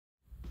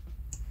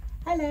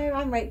Hello,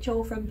 I'm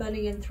Rachel from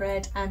Bunny and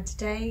Thread, and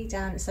today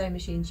down at Sewing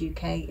Machines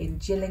UK in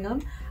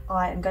Gillingham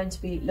I am going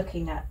to be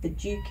looking at the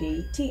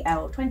Juki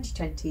TL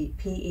 2020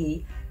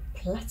 PE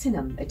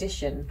Platinum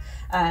Edition.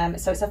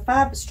 So it's a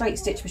fab straight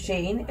stitch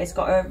machine. It's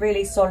got a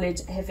really solid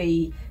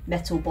heavy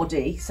metal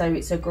body, so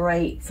it's a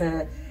great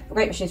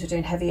machine for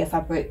doing heavier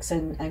fabrics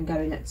and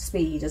going at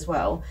speed as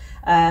well.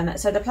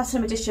 So the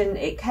Platinum Edition,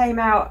 it came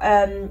out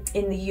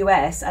in the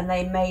US, and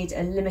they made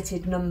a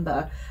limited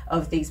number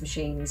of these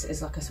machines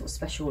as like a sort of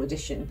special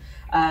edition,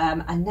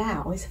 and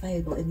now it's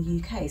available in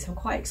the UK, so I'm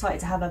quite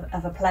excited to have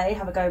a play,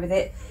 have a go with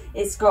it.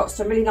 It's got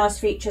some really nice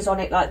features on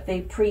it, like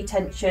the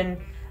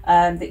pre-tension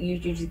that you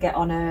usually get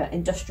on an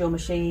industrial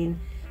machine.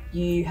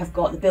 You have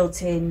got the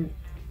built-in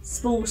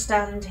spool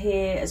stand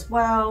here as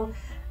well.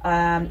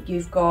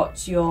 You've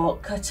got your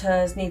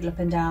cutters, needle up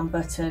and down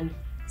button,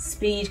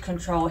 speed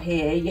control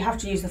here. You have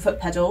to use the foot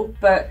pedal,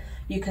 but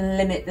you can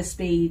limit the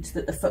speed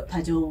that the foot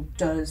pedal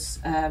does,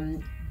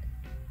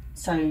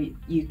 so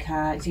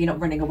you're not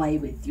running away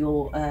with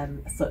your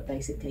foot.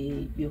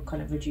 Basically, you're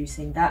kind of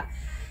reducing that.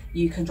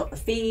 You can drop the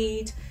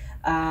feed.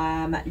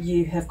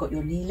 You have got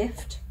your knee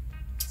lift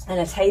and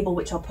a table,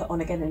 which I'll put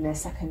on again in a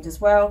second as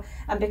well.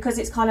 And because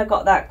it's kind of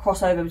got that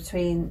crossover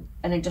between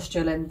an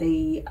industrial and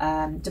the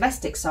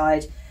domestic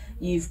side,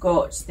 you've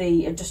got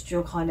the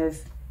industrial kind of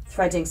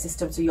threading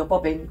system, so your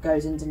bobbin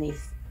goes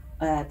underneath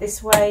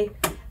this way,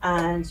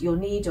 and your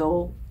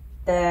needle,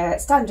 they're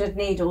standard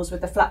needles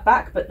with the flat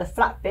back, but the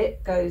flat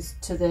bit goes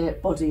to the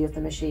body of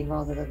the machine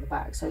rather than the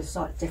back, so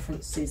slight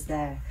differences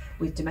there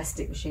with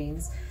domestic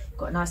machines. You've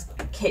got a nice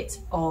kit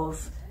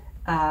of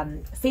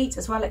feet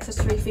as well,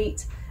 accessory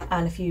feet,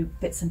 and a few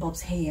bits and bobs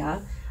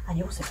here, and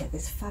you also get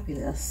this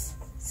fabulous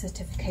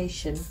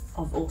certification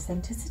of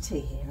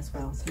authenticity here as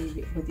well, so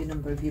with your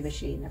number of your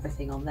machine,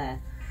 everything on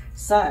there.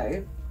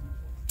 So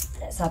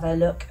let's have a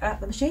look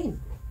at the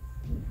machine.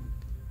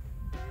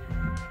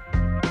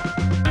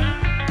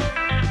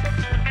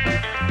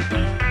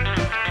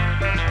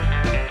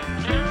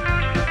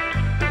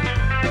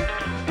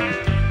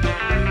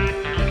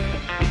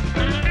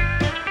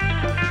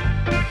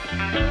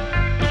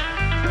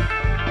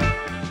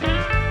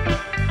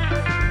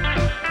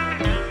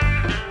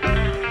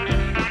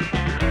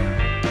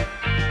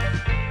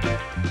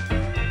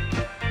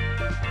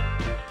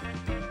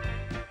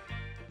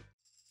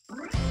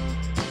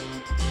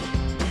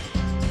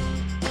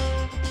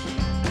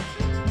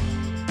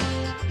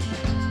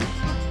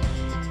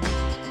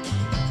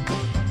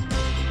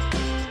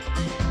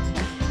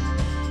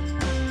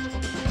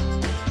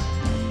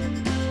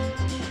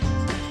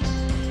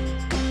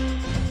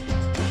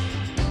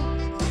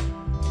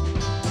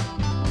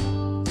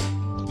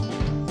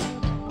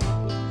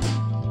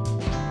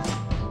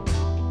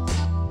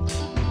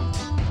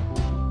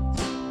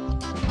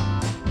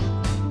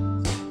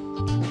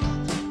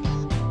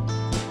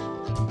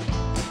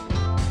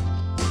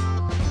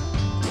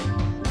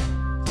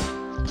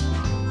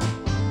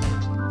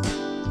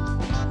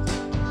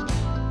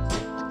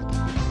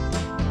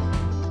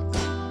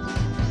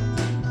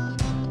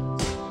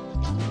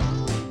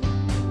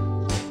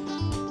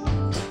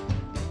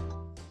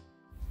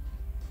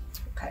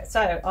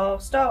 So I'll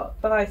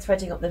start by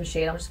threading up the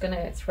machine. I'm just going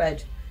to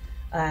thread,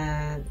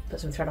 put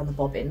some thread on the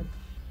bobbin.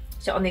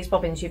 So on these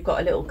bobbins you've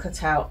got a little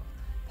cutout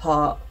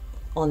part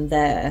on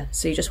there,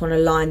 so you just want to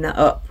line that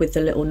up with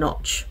the little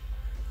notch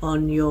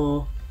on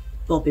your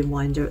bobbin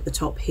winder at the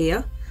top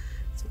here.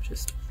 So I'll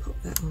just pop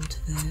that onto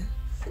there,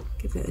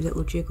 give it a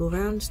little jiggle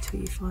round till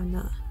you find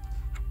that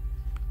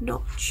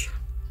notch.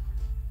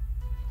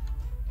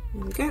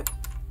 There we go.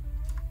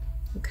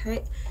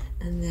 Okay,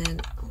 and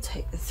then I'll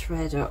take the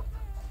thread up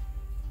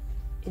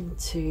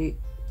into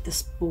the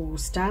spool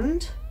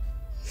stand,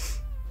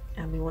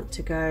 and we want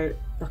to go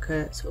like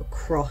a sort of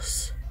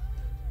cross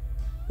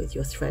with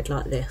your thread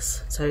like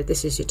this. So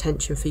this is your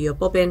tension for your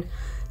bobbin,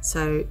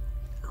 so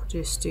I'll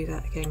just do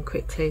that again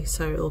quickly.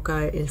 So it'll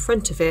go in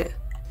front of it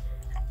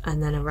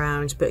and then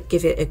around, but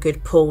give it a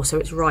good pull so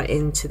it's right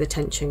into the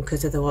tension,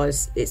 because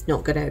otherwise it's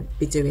not going to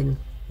be doing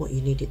what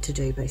you need it to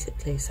do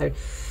basically. So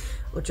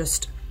we'll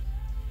just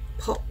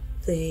pop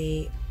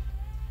the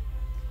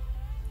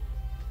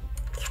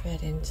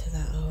thread into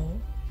that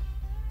hole.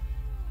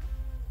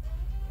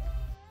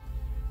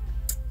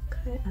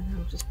 Okay, and then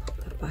I'll just pop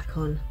that back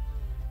on.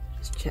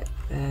 Just check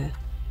there,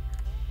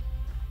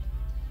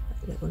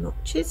 little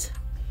notches,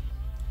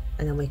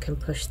 and then we can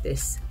push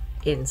this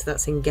in, so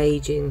that's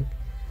engaging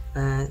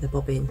the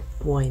bobbin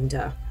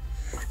winder,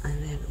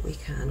 and then we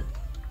can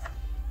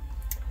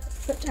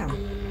put it down.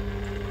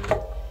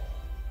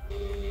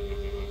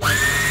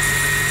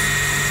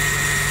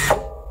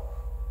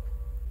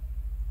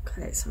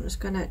 Okay, so I'm just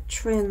going to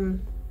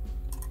trim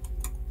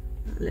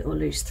that little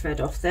loose thread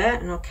off there,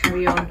 and I'll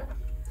carry on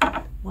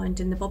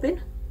winding the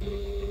bobbin. There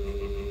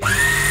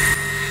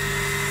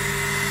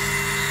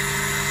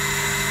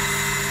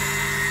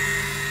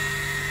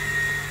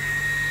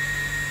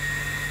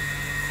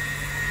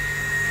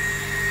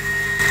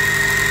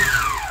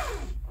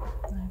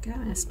we go,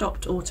 and it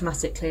stopped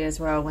automatically as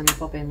well when the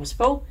bobbin was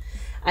full.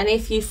 And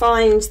if you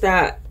find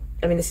that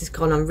I mean, this has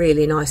gone on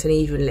really nice and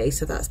evenly,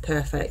 so that's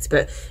perfect.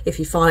 But if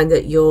you find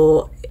that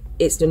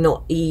it's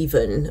not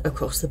even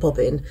across the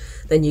bobbin,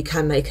 then you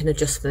can make an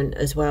adjustment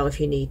as well if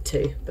you need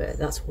to, but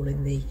that's all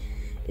in the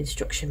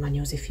instruction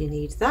manuals if you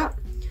need that.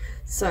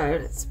 So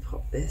let's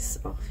pop this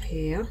off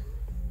here.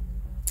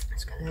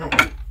 Just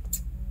gonna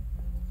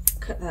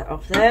cut that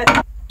off there.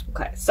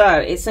 Okay, so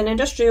it's an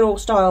industrial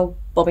style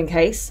bobbin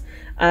case.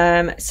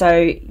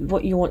 So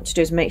what you want to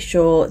do is make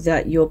sure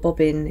that your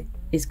bobbin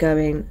is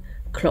going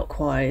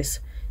clockwise.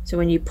 So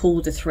when you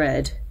pull the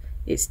thread,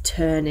 it's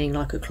turning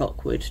like a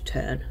clock would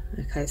turn.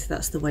 Okay, so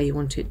that's the way you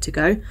want it to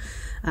go.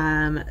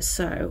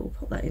 So we'll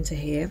put that into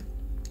here,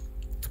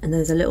 and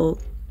there's a little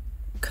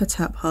cut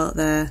out part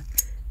there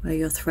where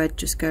your thread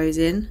just goes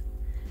in,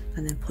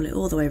 and then pull it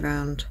all the way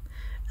around,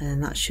 and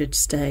then that should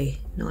stay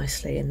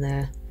nicely in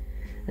there.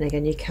 And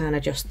again, you can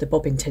adjust the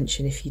bobbin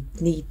tension if you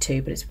need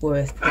to, but it's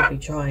worth probably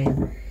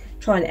trying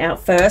it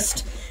out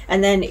first.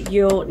 And then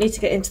you'll need to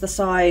get into the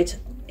side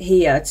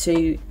here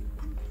to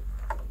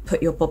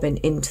put your bobbin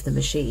into the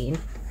machine.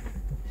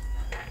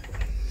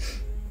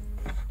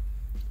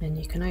 And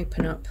you can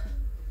open up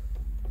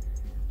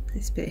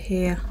this bit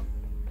here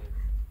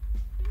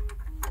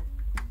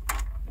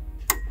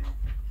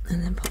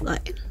and then pop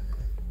that in.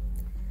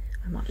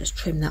 I might just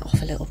trim that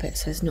off a little bit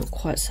so there's not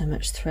quite so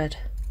much thread.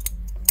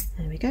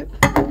 There we go.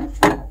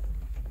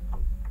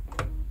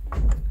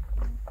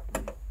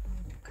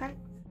 Okay.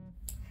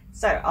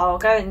 So I'll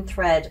go and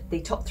thread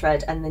the top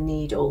thread and the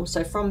needle.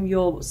 So from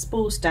your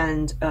spool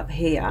stand up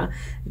here,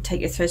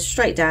 take your thread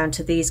straight down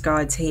to these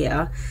guides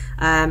here.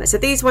 So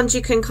these ones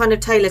you can kind of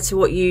tailor to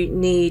what you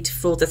need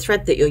for the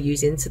thread that you're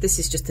using. So this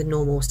is just the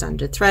normal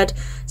standard thread.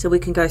 So we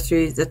can go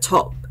through the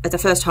top, the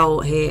first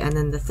hole here and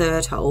then the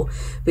third hole,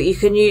 but you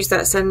can use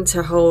that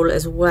center hole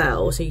as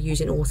well. So you're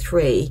using all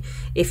three.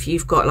 If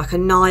you've got like a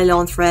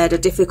nylon thread, a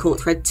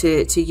difficult thread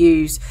to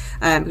use,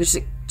 because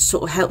it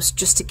sort of helps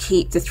just to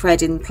keep the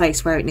thread in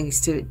place where it needs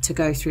to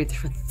go through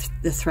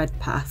the thread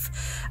path.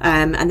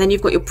 And then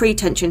you've got your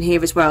pre-tension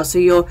here as well. So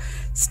your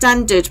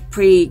standard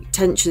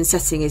pre-tension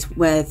setting is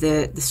where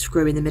the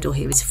screw in the middle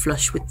here is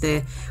flush with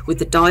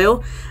the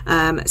dial.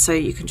 So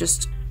you can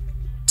just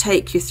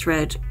take your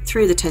thread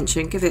through the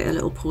tension, give it a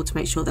little pull to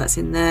make sure that's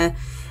in there,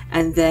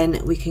 and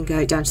then we can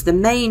go down to the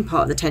main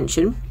part of the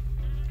tension.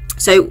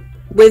 So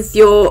with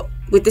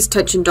this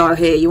tension dial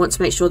here, you want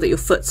to make sure that your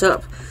foot's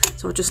up.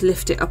 So I'll just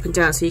lift it up and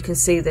down so you can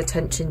see the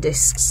tension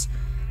discs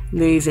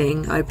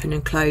moving open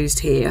and closed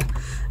here.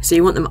 So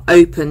you want them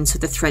open so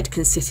the thread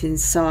can sit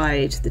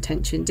inside the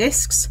tension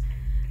discs,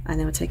 and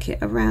then we'll take it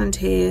around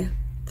here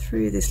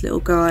through this little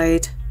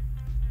guide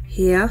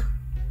here,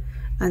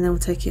 and then we'll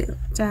take it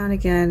down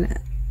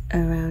again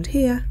around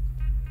here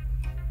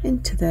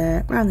into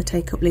there, around the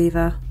take-up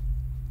lever,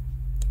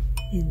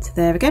 into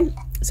there again.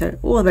 So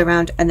all the way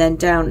around and then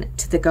down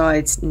to the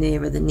guides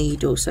nearer the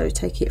needle. So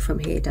take it from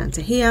here down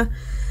to here,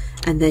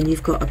 and then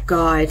you've got a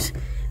guide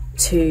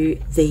to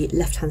the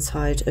left hand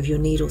side of your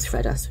needle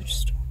threader. So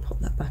just pop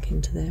that back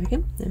into there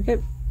again. There we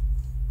go.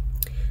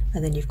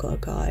 And then you've got a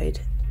guide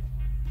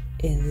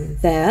in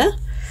there.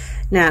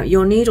 Now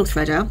your needle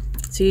threader,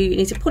 so you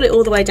need to pull it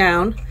all the way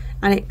down,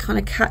 and it kind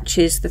of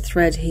catches the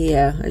thread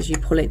here as you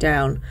pull it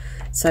down.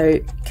 So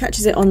it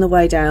catches it on the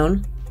way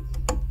down,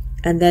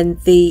 and then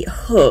the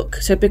hook,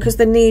 so because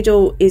the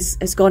needle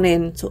has gone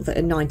in sort of at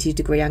a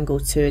 90-degree angle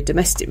to a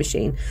domestic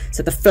machine,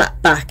 so the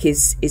flat back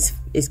is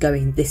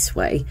going this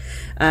way.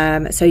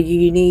 So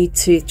you need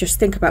to just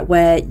think about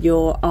where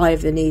your eye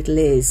of the needle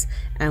is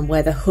and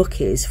where the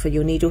hook is for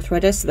your needle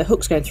threader. So the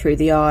hook's going through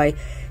the eye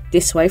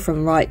this way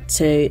from right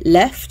to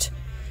left,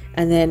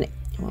 and then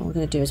what I'm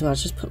going to do as well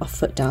is just put my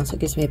foot down so it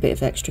gives me a bit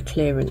of extra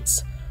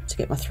clearance to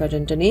get my thread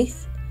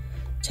underneath.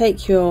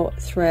 Take your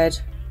thread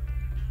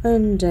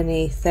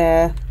underneath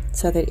there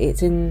so that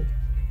it's in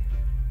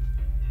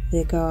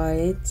the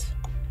guide,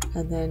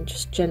 and then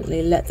just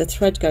gently let the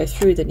thread go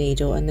through the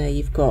needle, and there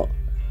you've got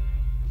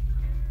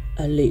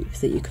a loop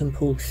that you can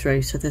pull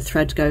through. So the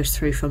thread goes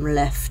through from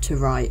left to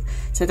right.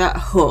 So that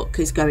hook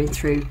is going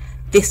through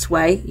this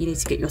way. You need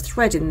to get your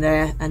thread in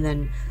there, and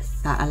then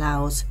that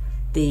allows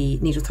the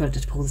needle threader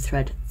to pull the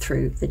thread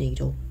through the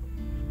needle.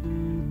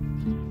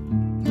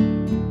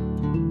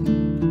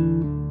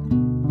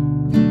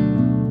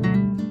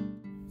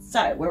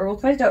 So we're all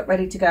threaded up,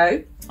 ready to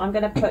go. I'm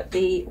going to put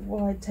the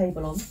wide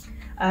table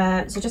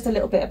on. So just a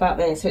little bit about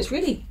this. So it's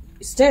really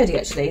sturdy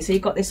actually. So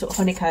you've got this sort of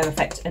honeycomb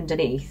effect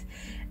underneath.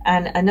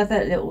 And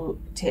another little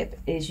tip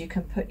is you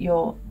can put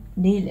your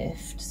knee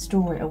lift,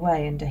 store it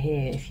away under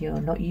here if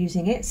you're not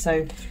using it.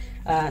 So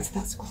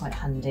that's quite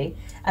handy.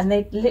 And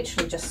they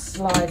literally just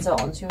slides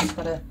on. So you've just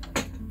got to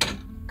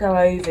go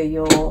over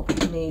your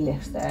knee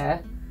lift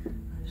there.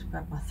 I'll just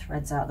grab my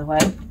threads out of the way.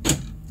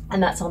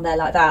 And that's on there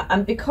like that.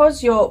 And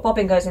because your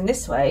bobbin goes in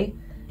this way,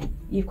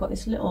 you've got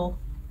this little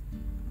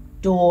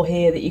door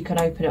here that you can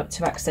open up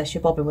to access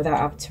your bobbin without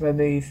having to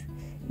remove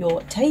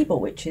your table,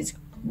 which is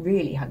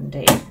really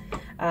handy.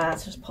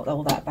 So just pop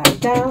all that back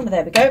down.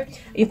 There we go.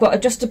 You've got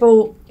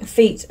adjustable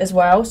feet as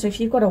well. So if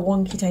you've got a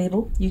wonky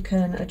table, you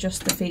can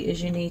adjust the feet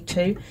as you need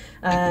to.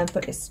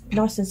 But it's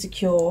nice and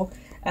secure.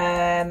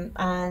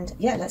 And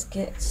yeah, let's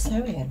get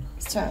sewing.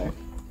 So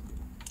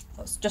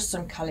that's just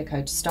some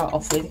calico to start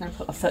off with. I'm going to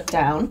put my foot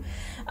down.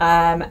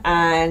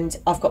 And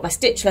I've got my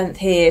stitch length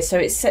here. So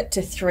it's set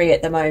to 3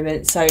 at the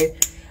moment. So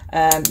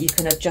you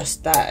can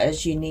adjust that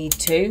as you need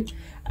to.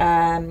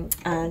 And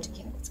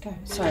yeah, let's go.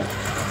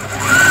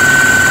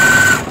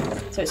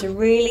 So it's a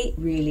really,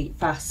 really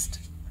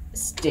fast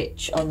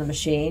stitch on the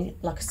machine.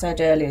 Like I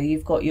said earlier,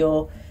 you've got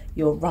your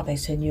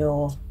rabbit and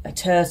a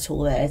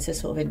turtle there to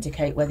sort of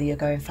indicate whether you're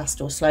going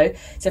fast or slow.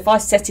 So if I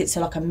set it to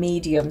like a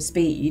medium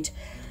speed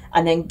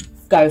and then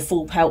go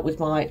full pelt with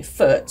my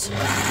foot,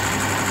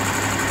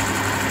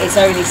 it's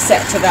only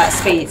set to that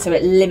speed, so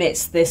it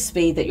limits the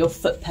speed that your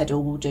foot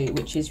pedal will do,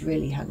 which is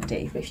really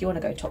handy. But if you want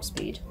to go top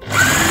speed,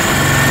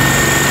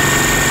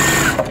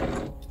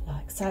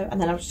 so,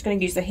 and then I'm just going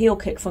to use the heel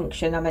kick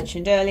function I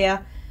mentioned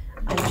earlier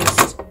and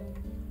just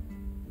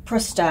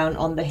press down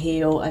on the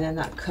heel, and then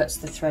that cuts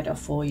the thread off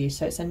for you.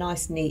 So it's a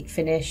nice neat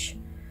finish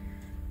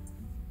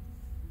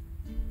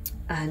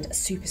and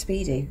super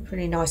speedy.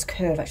 Really nice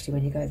curve actually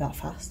when you go that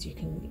fast. You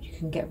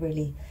can get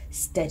really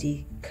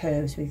steady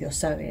curves with your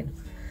sewing.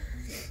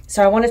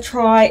 So I want to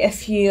try a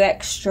few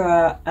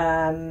extra,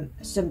 some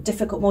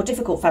more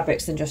difficult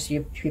fabrics than just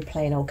your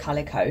plain old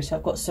calico. So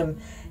I've got some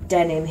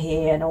denim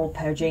here, an old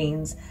pair of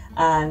jeans,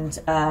 and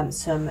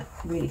some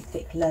really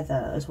thick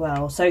leather as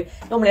well. So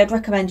normally I'd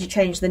recommend you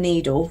change the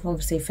needle.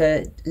 Obviously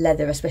for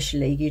leather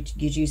especially, you'd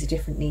use a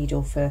different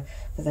needle for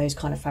those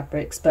kind of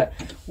fabrics, but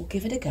we'll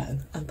give it a go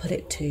and put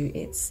it to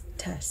its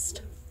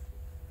test.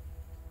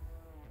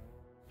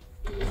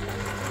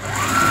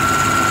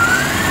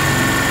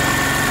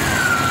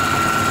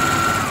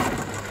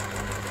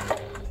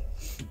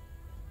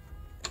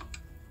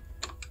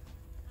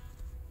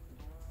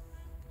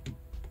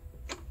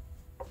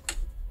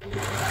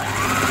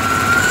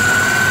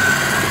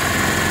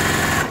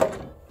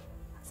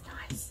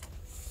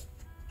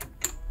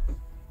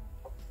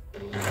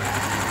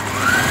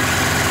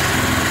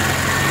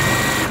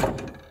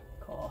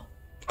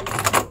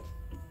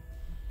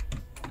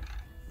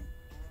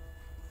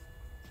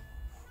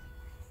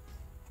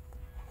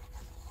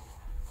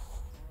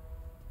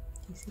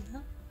 You see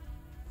that?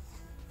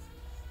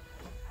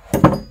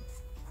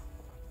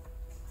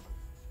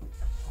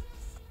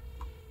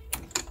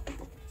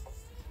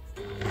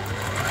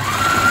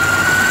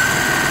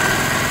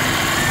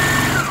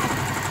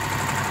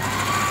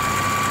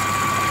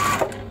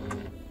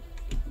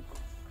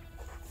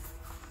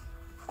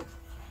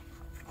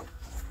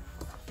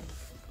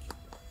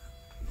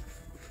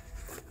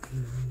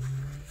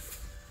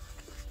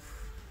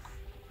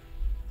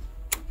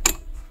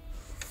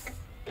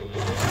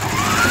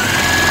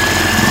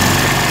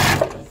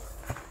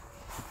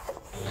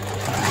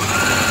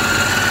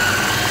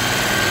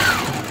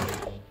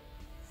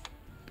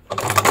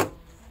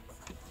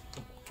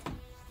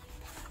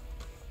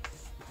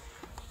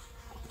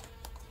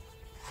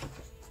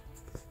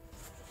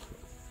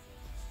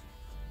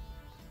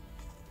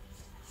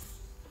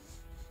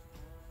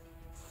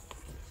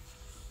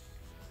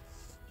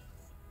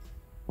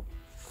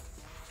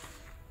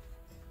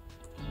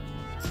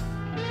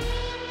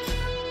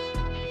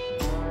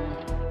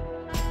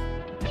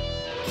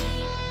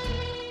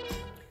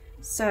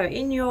 So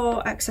in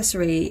your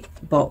accessory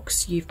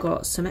box, you've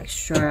got some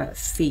extra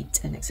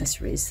feet and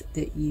accessories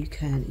that you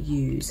can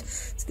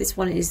use. So this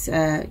one is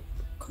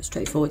quite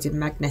straightforward in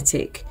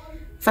magnetic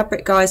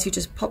fabric, guys. You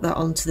just pop that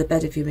onto the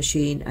bed of your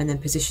machine and then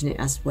position it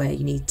as where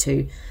you need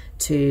to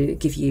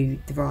give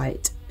you the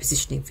right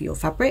positioning for your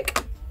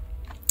fabric.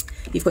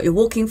 You've got your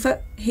walking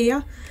foot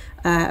here,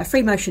 a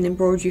free motion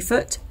embroidery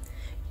foot.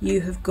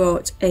 You have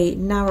got a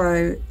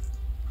narrow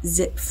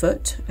zip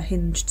foot, a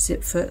hinged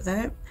zip foot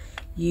there.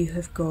 You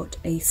have got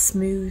a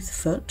smooth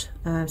foot,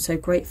 so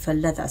great for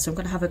leather. So I'm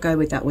going to have a go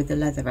with that with the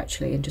leather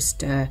actually, and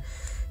just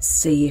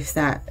see if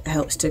that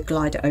helps to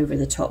glide it over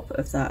the top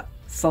of that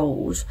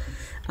fold.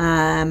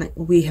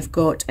 We have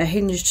got a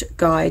hinged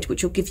guide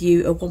which will give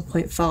you a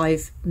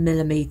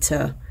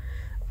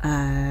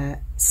 1.5mm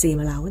seam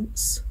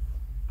allowance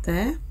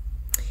there.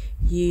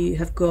 You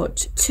have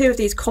got 2 of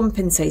these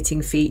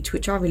compensating feet,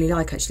 which I really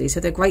like actually. So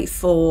they're great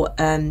for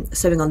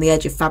sewing on the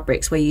edge of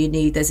fabrics where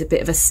there's a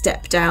bit of a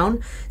step down.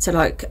 So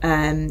like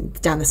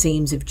down the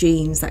seams of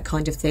jeans, that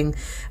kind of thing.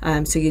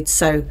 So you'd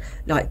sew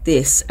like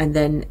this, and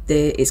then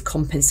it's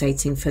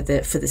compensating for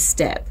the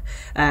step.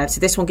 So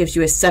this one gives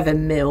you a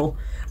 7mm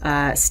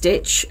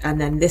stitch, and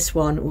then this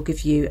one will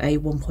give you a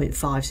 1.5.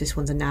 So this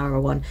one's a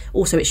narrower one.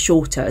 Also it's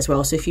shorter as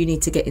well, so if you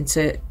need to get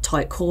into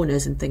tight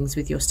corners and things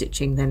with your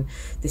stitching, then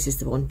this is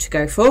the one to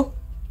go for.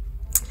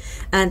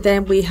 And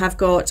then we have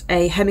got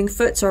a hemming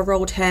foot, so a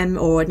rolled hem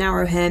or a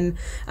narrow hem,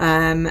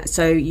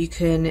 so you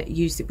can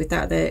use it with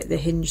that, the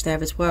hinge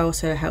there as well,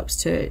 so it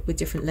helps with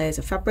different layers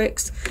of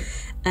fabrics.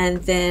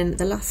 And then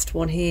the last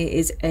one here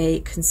is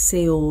a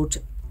concealed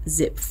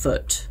zip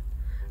foot.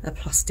 a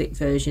plastic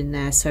version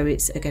there, so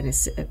it's a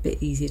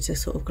bit easier to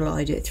sort of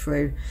glide it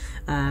through,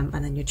 and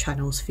then your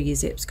channels for your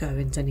zips go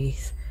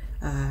underneath.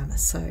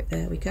 So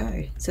there we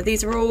go. So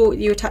these are all,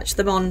 you attach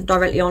them on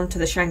directly onto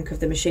the shank of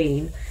the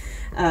machine.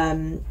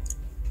 So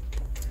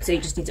you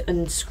just need to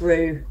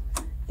unscrew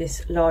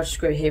this large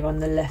screw here on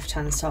the left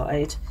hand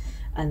side,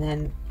 and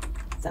then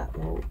that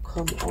will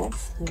come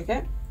off. There we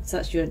go. So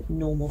that's your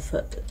normal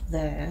foot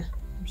there.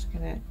 I'm just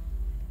going to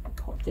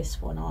pop this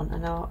one on,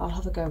 and I'll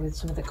have a go with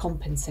some of the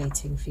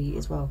compensating feet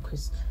as well,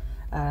 because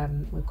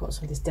we've got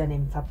some of this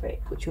denim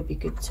fabric which will be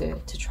good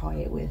to try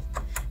it with.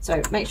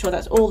 So make sure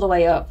that's all the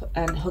way up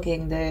and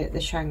hugging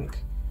the shank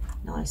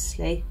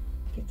nicely.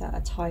 Give that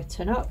a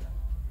tighten up,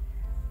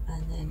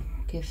 and then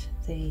give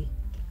the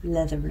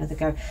leather another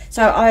go.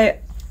 So I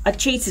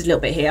cheated a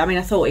little bit here. I mean,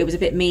 I thought it was a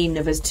bit mean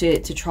of us to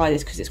try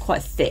this because it's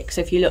quite thick. So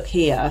if you look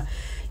here,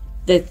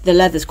 the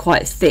leather's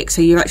quite thick,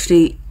 so you're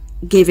actually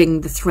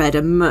giving the thread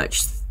a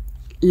much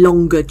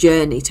longer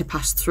journey to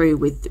pass through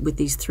with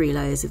these 3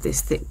 layers of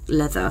this thick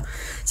leather.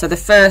 So the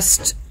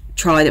first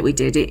try that we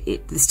did,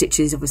 the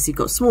stitches obviously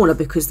got smaller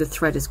because the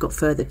thread has got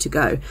further to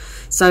go.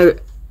 So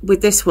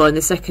with this one,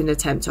 the second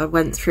attempt, I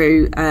went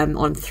through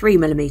on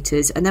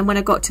 3mm, and then when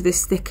I got to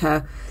this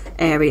thicker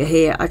area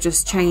here, I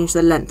just changed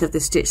the length of the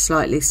stitch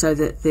slightly so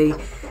that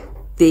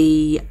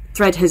the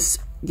thread has,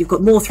 you've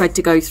got more thread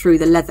to go through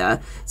the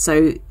leather,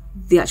 so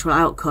the actual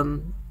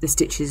outcome, the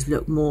stitches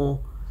look more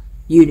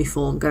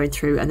uniform going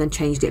through, and then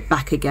changed it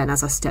back again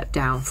as I stepped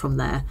down from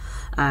there.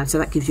 So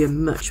that gives you a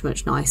much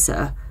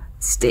nicer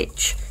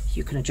stitch.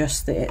 You can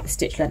adjust the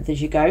stitch length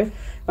as you go,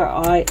 but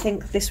I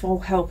think this will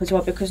help as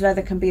well because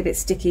leather can be a bit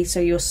sticky, so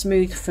your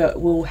smooth foot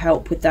will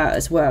help with that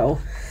as well.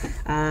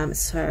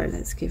 So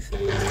let's give,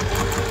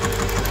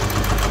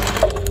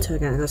 so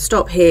again I'm going to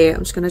stop here. I'm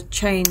just going to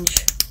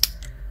change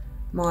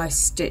my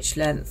stitch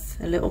length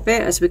a little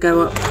bit as we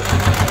go up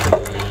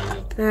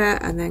there,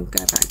 and then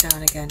go back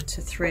down again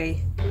to 3.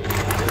 Finish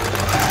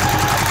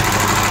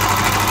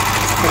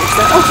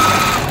that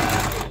off.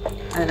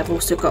 And I've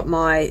also got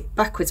my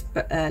backwards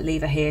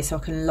lever here, so I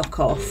can lock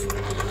off,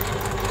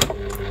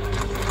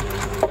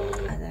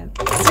 and then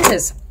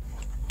scissors.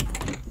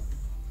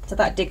 So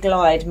that did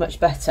glide much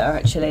better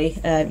actually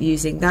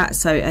using that.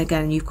 So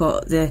again, you've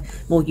got the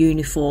more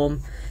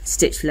uniform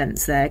stitch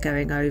lengths there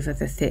going over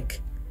the thick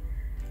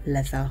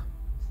leather.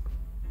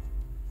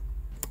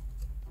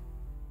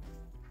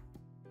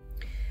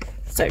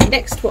 So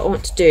next, what I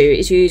want to do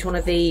is use one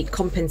of the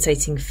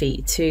compensating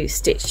feet to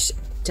stitch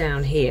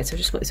down here. So I've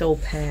just got this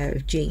old pair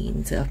of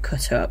jeans that I've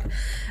cut up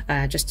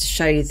just to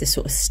show you the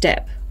sort of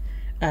step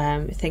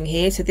thing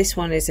here. So this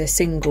one is a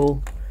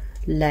single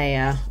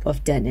layer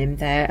of denim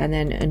there, and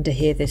then under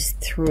here there's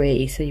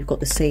 3, so you've got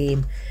the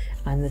seam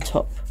and the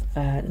top,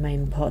 the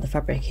main part of the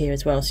fabric here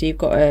as well, so you've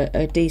got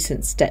a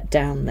decent step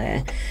down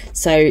there.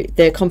 So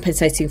the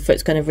compensating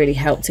foot's going to really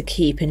help to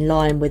keep in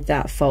line with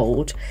that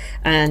fold,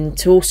 and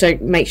to also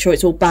make sure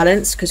it's all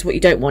balanced, because what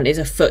you don't want is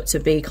a foot to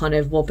be kind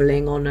of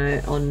wobbling on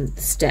the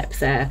step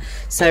there.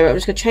 So I'm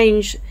just going to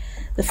change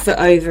the foot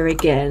over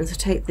again, so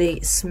take the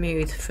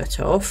smooth foot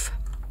off,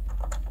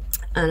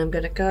 and I'm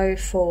going to go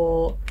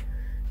for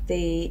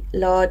the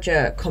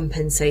larger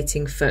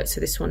compensating foot,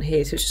 so this one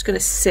here. So it's just going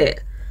to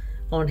sit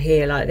on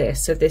here like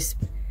this, so this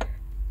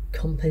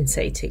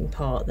compensating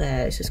part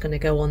there is just going to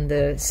go on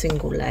the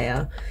single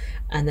layer,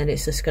 and then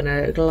it's just going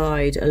to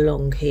glide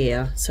along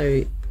here,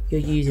 so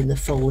you're using the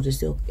fold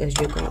as your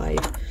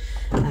guide.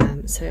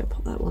 So I'll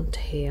pop that one to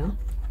here,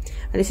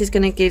 and this is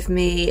going to give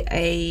me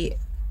a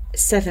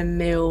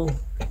 7mm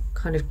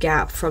kind of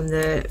gap from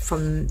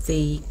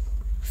the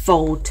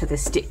fold to the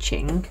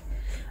stitching,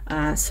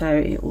 so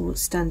it will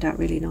stand out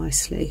really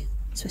nicely,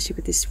 especially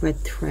with this red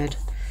thread.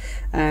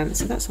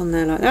 So that's on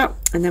there like that,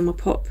 and then we'll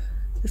pop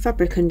the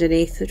fabric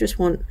underneath. I just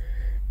want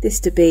this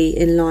to be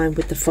in line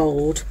with the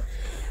fold,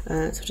 so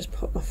I'll just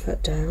pop my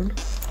foot down.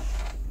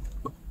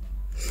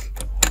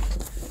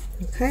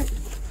 Okay,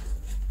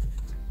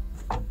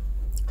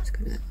 just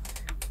going to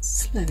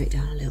slow it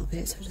down a little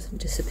bit so it doesn't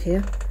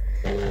disappear.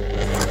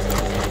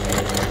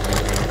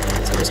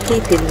 So just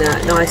keeping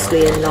that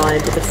nicely in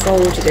line with the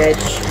folded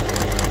edge.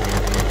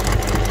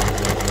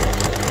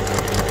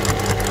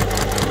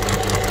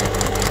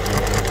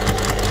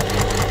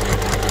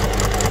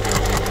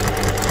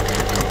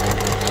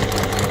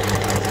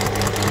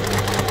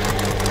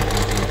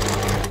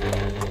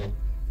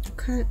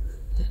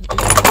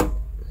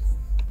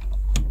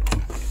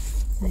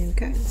 There we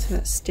go, so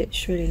that's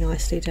stitched really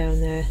nicely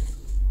down there,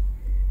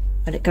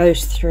 and it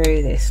goes through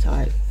this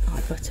like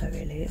butter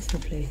really. It's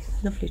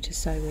lovely to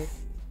sew with.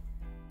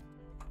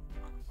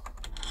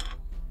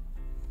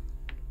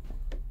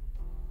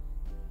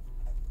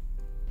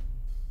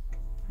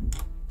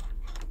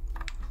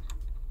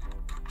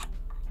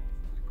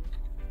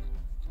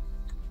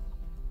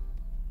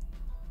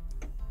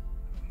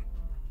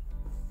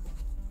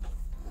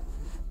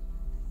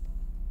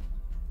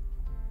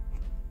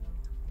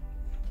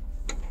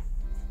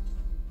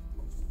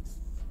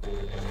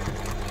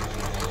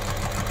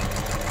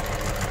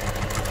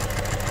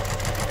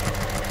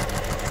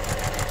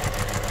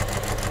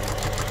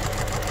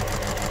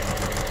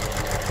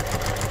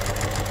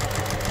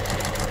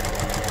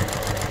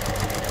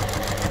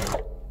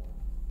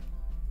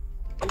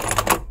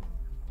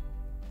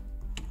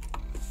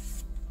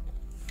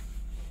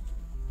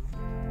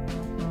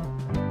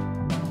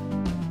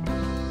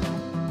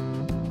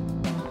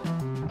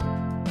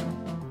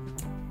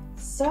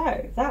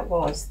 So that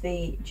was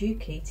the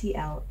Juki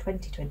TL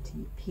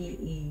 2020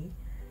 PE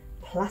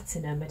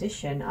Platinum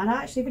Edition, and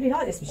I actually really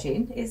like this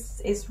machine.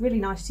 It's really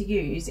nice to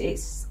use.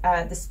 It's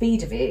the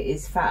speed of it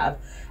is fab.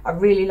 I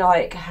really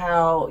like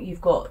how you've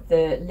got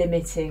the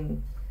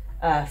limiting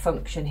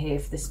function here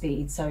for the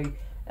speed, so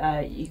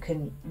you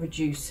can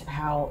reduce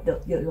how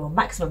your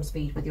maximum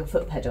speed with your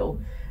foot pedal.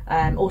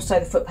 Also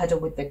the foot pedal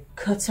with the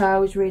cutter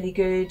was really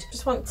good.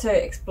 Just want to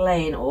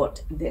explain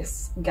what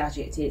this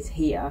gadget is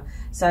here.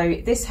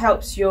 So this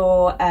helps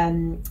your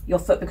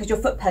foot, because your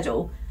foot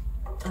pedal,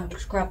 I'll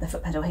just grab the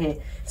foot pedal here.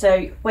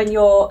 So when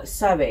you're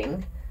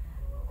sewing,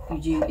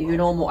 you do your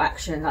normal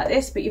action like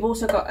this, but you've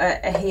also got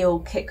a heel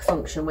kick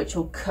function which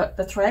will cut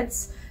the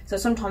threads. So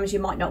sometimes you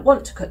might not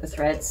want to cut the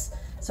threads.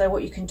 So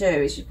what you can do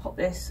is you pop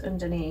this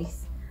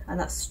underneath, and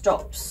that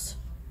stops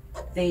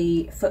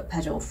the foot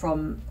pedal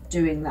from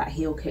doing that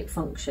heel kick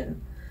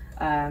function.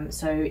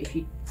 So if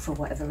you, for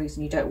whatever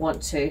reason, you don't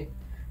want to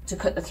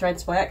cut the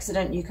threads by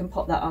accident, you can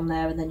pop that on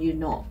there, and then you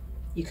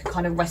can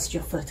kind of rest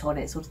your foot on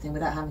it, sort of thing,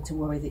 without having to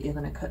worry that you're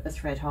going to cut the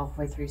thread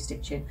halfway through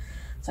stitching.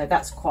 So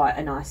that's quite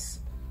a nice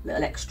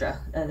little extra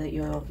that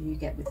you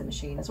get with the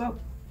machine as well.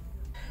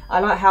 I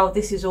like how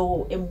this is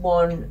all in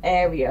one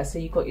area. So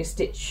you've got your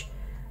stitch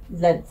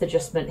length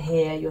adjustment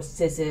here, your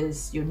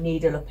scissors, your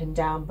needle up and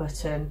down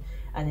button,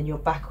 and then your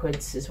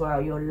backwards as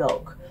well, your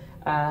lock.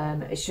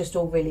 It's just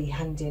all really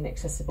handy and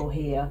accessible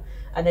here.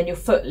 And then your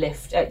foot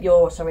lift,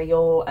 your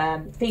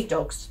feed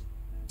dogs.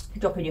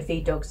 Drop in your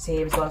feed dogs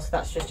here as well, so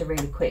that's just a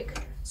really quick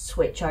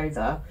switch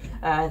over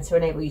to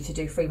enable you to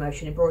do free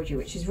motion embroidery,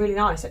 which is really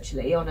nice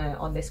actually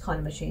on this kind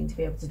of machine to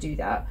be able to do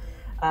that.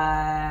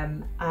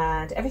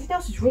 And everything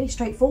else is really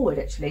straightforward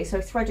actually. So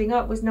threading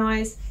up was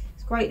nice.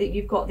 It's great that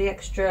you've got the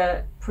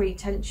extra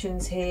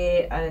pre-tensions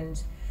here,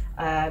 and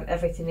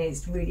everything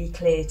is really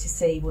clear to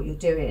see what you're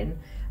doing.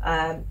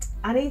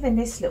 And even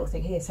this little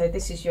thing here, so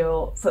this is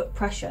your foot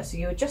pressure, so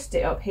you adjust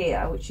it up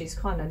here, which is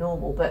kind of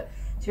normal, but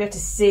to be able to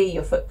see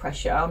your foot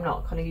pressure, I'm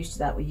not kind of used to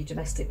that with your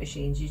domestic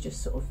machines. You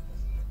just sort of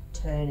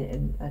turn it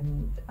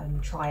and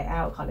try it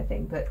out kind of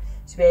thing, but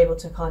to be able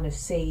to kind of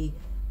see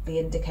the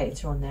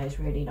indicator on there is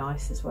really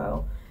nice as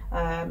well.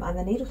 And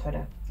the needle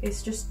threader,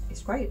 it's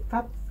great,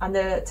 fab. And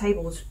the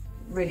table's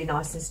really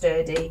nice and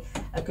sturdy,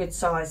 a good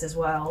size as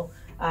well.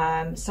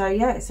 So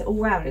yeah, it's all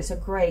round, it's a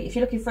great, if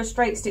you're looking for a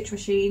straight stitch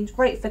machine,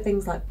 great for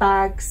things like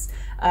bags,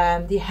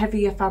 the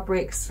heavier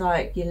fabrics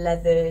like your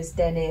leathers,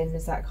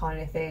 denims, that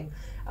kind of thing.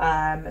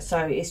 So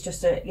it's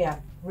just a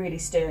really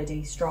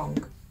sturdy, strong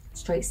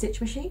straight stitch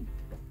machine.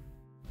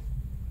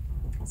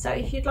 So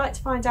if you'd like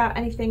to find out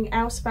anything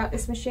else about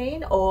this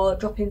machine or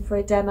drop in for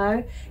a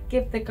demo,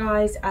 give the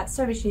guys at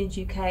Sewing Machines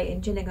UK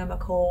in Gillingham a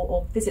call,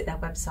 or visit their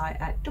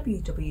website at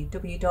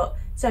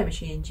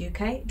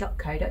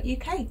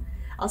www.sewingmachinesuk.co.uk.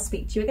 I'll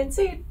speak to you again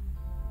soon.